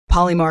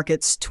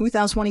Polymarket's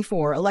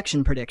 2024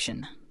 election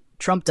prediction.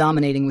 Trump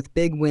dominating with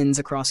big wins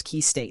across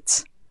key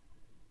states.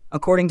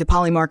 According to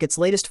Polymarket's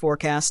latest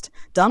forecast,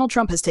 Donald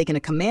Trump has taken a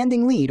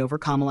commanding lead over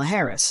Kamala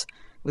Harris,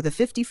 with a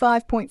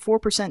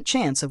 55.4%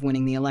 chance of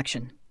winning the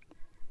election.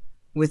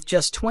 With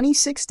just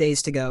 26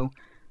 days to go,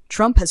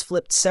 Trump has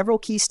flipped several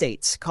key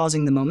states,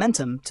 causing the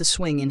momentum to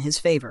swing in his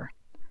favor.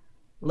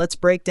 Let's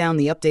break down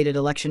the updated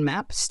election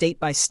map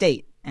state by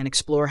state and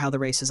explore how the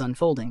race is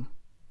unfolding.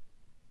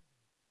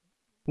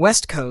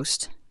 West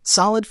Coast,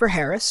 solid for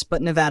Harris,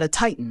 but Nevada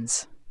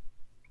tightens.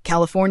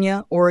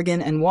 California,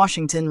 Oregon, and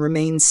Washington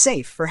remain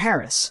safe for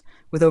Harris,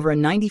 with over a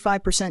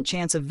 95%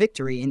 chance of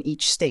victory in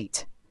each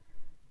state.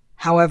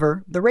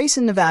 However, the race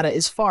in Nevada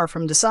is far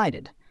from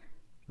decided.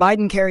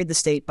 Biden carried the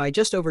state by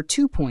just over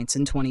 2 points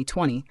in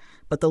 2020,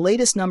 but the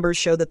latest numbers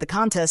show that the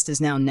contest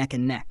is now neck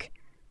and neck.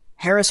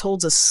 Harris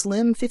holds a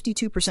slim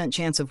 52%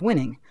 chance of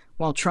winning,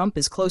 while Trump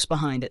is close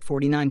behind at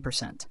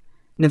 49%.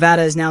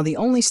 Nevada is now the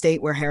only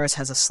state where Harris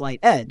has a slight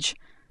edge,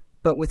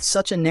 but with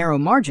such a narrow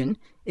margin,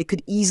 it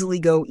could easily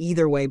go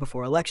either way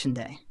before Election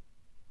Day.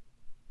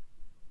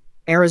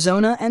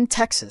 Arizona and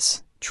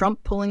Texas,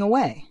 Trump pulling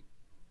away.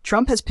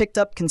 Trump has picked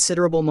up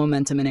considerable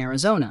momentum in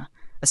Arizona,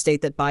 a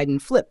state that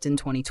Biden flipped in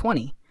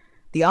 2020.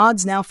 The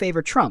odds now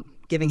favor Trump,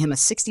 giving him a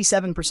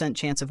 67%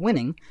 chance of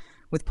winning,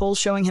 with polls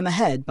showing him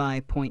ahead by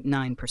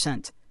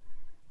 0.9%.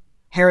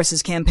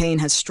 Harris's campaign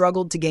has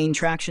struggled to gain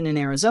traction in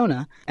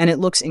Arizona, and it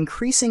looks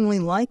increasingly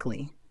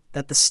likely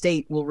that the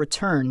state will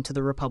return to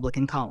the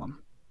Republican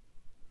column.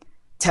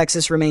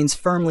 Texas remains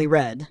firmly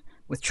red,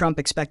 with Trump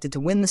expected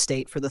to win the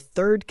state for the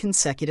third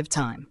consecutive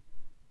time.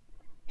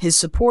 His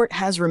support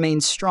has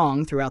remained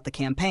strong throughout the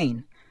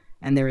campaign,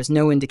 and there is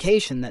no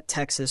indication that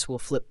Texas will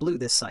flip blue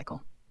this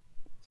cycle.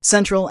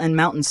 Central and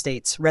Mountain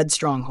States, red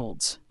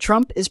strongholds.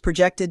 Trump is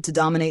projected to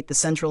dominate the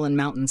Central and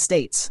Mountain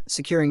States,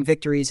 securing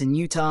victories in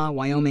Utah,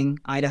 Wyoming,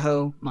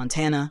 Idaho,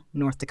 Montana,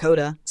 North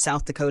Dakota,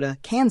 South Dakota,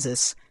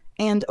 Kansas,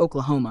 and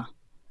Oklahoma.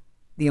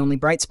 The only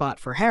bright spot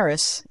for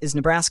Harris is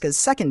Nebraska's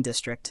 2nd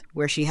District,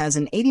 where she has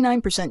an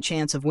 89%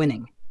 chance of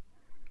winning.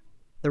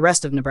 The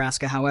rest of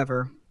Nebraska,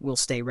 however, will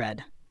stay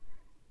red.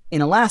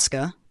 In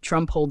Alaska,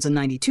 Trump holds a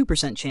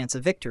 92% chance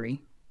of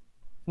victory,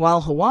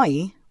 while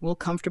Hawaii will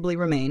comfortably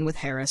remain with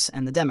Harris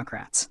and the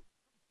Democrats.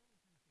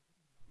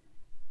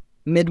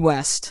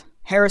 Midwest,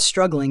 Harris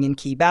struggling in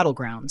key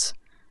battlegrounds.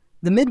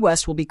 The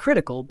Midwest will be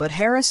critical, but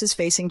Harris is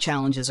facing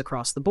challenges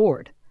across the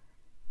board.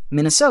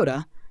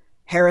 Minnesota,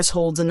 Harris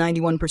holds a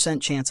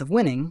 91% chance of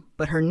winning,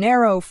 but her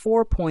narrow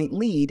 4-point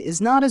lead is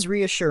not as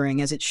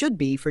reassuring as it should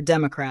be for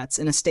Democrats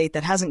in a state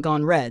that hasn't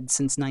gone red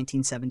since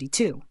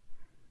 1972.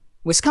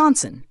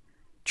 Wisconsin,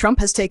 Trump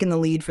has taken the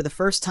lead for the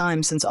first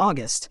time since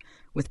August,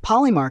 with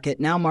Polymarket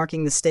now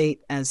marking the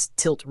state as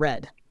tilt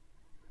red.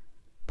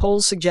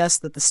 Polls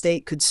suggest that the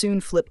state could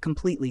soon flip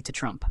completely to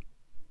Trump.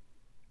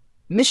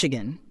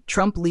 Michigan,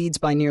 Trump leads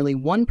by nearly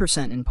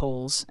 1% in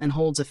polls and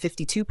holds a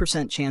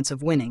 52% chance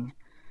of winning.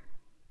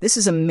 This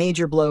is a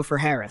major blow for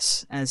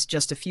Harris, as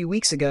just a few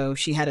weeks ago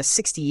she had a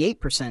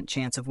 68%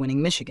 chance of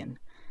winning Michigan.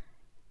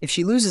 If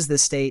she loses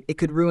this state, it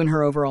could ruin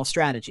her overall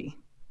strategy.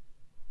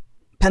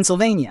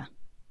 Pennsylvania,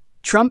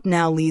 Trump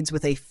now leads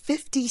with a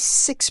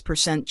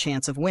 56%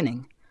 chance of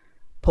winning.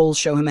 Polls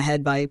show him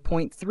ahead by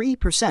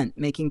 0.3%,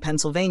 making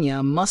Pennsylvania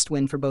a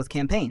must-win for both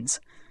campaigns.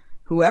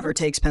 Whoever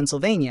takes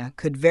Pennsylvania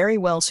could very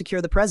well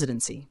secure the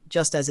presidency,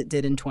 just as it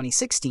did in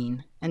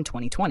 2016 and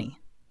 2020.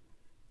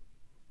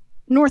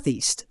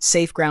 Northeast,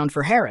 safe ground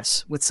for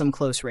Harris, with some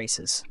close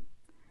races.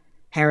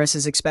 Harris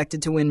is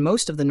expected to win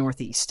most of the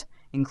Northeast,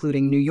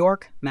 including New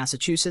York,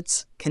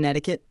 Massachusetts,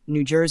 Connecticut,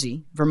 New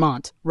Jersey,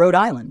 Vermont, Rhode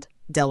Island,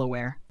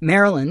 Delaware,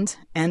 Maryland,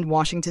 and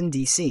Washington,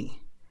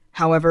 D.C.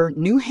 However,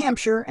 New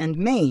Hampshire and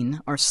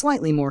Maine are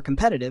slightly more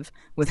competitive,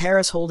 with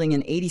Harris holding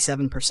an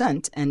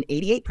 87% and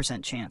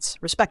 88% chance,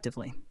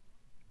 respectively.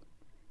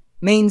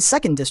 Maine's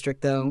 2nd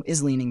District, though,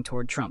 is leaning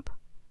toward Trump.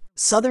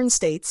 Southern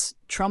states,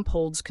 Trump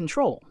holds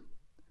control.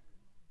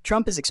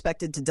 Trump is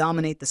expected to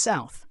dominate the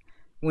South,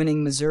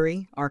 winning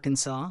Missouri,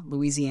 Arkansas,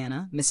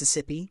 Louisiana,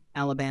 Mississippi,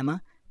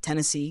 Alabama,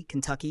 Tennessee,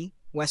 Kentucky,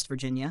 West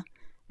Virginia,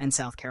 and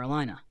South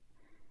Carolina.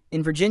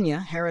 In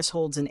Virginia, Harris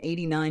holds an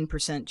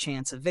 89%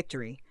 chance of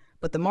victory,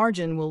 but the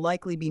margin will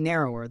likely be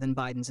narrower than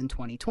Biden's in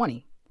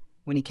 2020,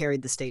 when he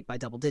carried the state by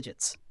double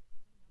digits.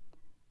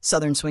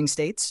 Southern swing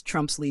states,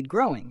 Trump's lead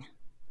growing.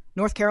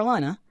 North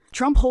Carolina,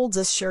 Trump holds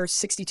a sure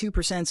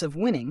 62% of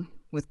winning,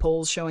 with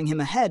polls showing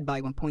him ahead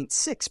by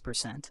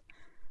 1.6%.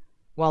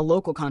 While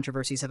local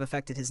controversies have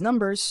affected his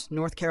numbers,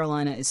 North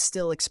Carolina is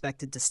still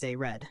expected to stay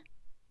red.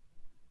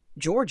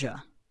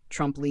 Georgia,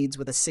 Trump leads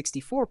with a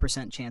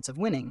 64% chance of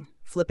winning,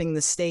 flipping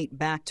the state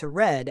back to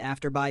red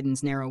after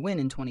Biden's narrow win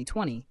in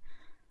 2020.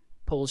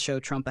 Polls show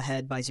Trump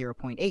ahead by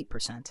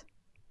 0.8%.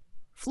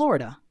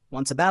 Florida,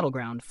 once a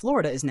battleground,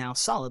 Florida is now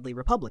solidly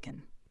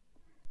Republican.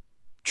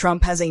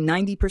 Trump has a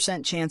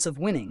 90% chance of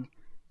winning,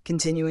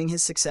 continuing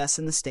his success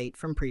in the state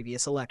from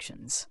previous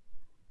elections.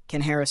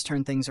 Can Harris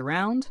turn things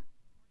around?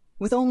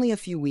 With only a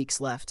few weeks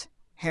left,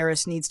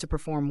 Harris needs to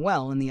perform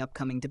well in the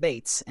upcoming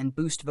debates and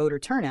boost voter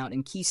turnout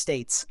in key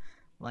states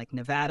like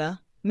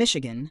Nevada,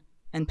 Michigan,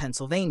 and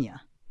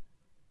Pennsylvania.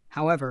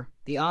 However,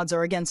 the odds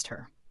are against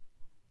her.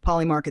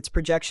 Polymarket's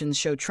projections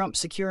show Trump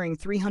securing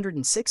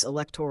 306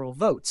 electoral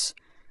votes,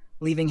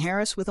 leaving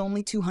Harris with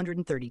only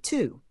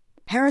 232.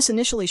 Harris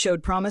initially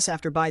showed promise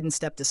after Biden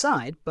stepped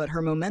aside, but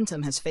her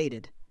momentum has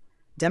faded.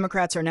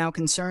 Democrats are now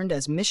concerned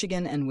as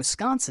Michigan and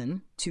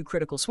Wisconsin, two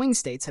critical swing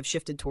states, have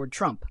shifted toward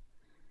Trump.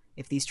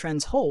 If these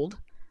trends hold,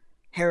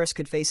 Harris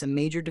could face a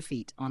major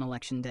defeat on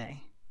Election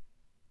Day.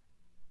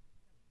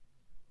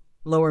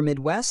 Lower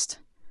Midwest,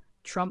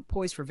 Trump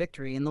poised for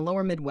victory. In the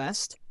lower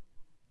Midwest,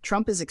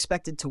 Trump is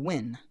expected to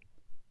win.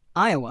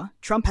 Iowa,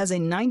 Trump has a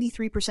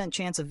 93%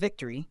 chance of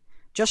victory,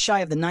 just shy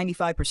of the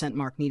 95%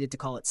 mark needed to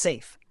call it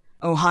safe.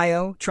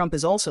 Ohio, Trump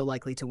is also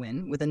likely to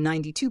win, with a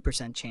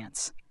 92%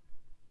 chance.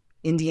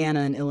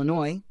 Indiana and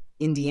Illinois,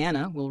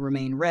 Indiana will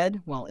remain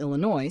red, while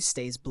Illinois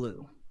stays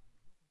blue.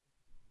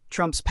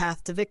 Trump's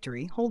path to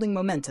victory, holding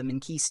momentum in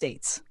key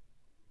states.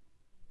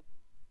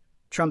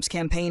 Trump's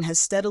campaign has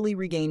steadily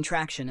regained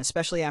traction,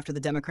 especially after the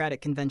Democratic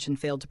convention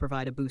failed to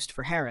provide a boost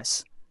for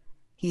Harris.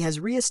 He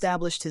has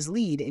re-established his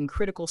lead in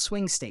critical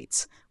swing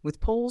states, with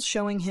polls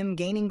showing him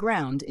gaining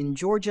ground in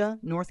Georgia,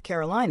 North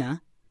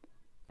Carolina,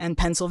 and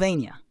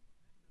Pennsylvania.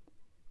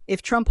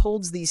 If Trump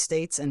holds these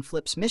states and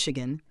flips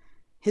Michigan,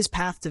 his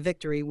path to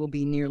victory will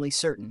be nearly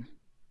certain.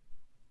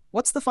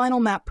 What's the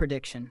final map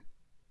prediction?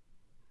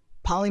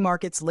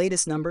 Polymarket's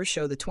latest numbers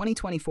show the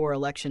 2024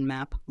 election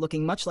map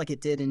looking much like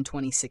it did in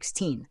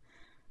 2016.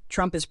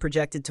 Trump is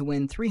projected to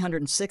win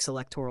 306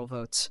 electoral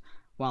votes,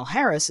 while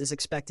Harris is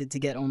expected to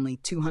get only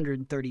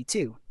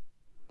 232.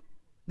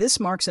 This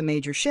marks a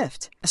major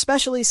shift,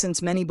 especially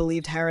since many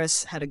believed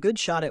Harris had a good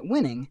shot at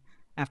winning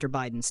after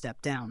Biden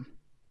stepped down.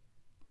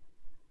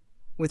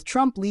 With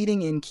Trump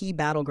leading in key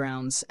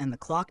battlegrounds and the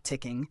clock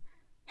ticking,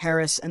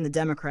 Harris and the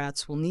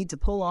Democrats will need to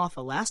pull off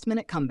a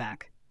last-minute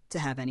comeback to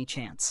have any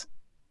chance.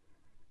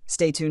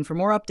 Stay tuned for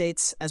more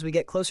updates as we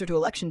get closer to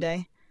Election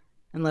Day,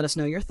 and let us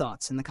know your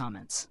thoughts in the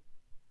comments.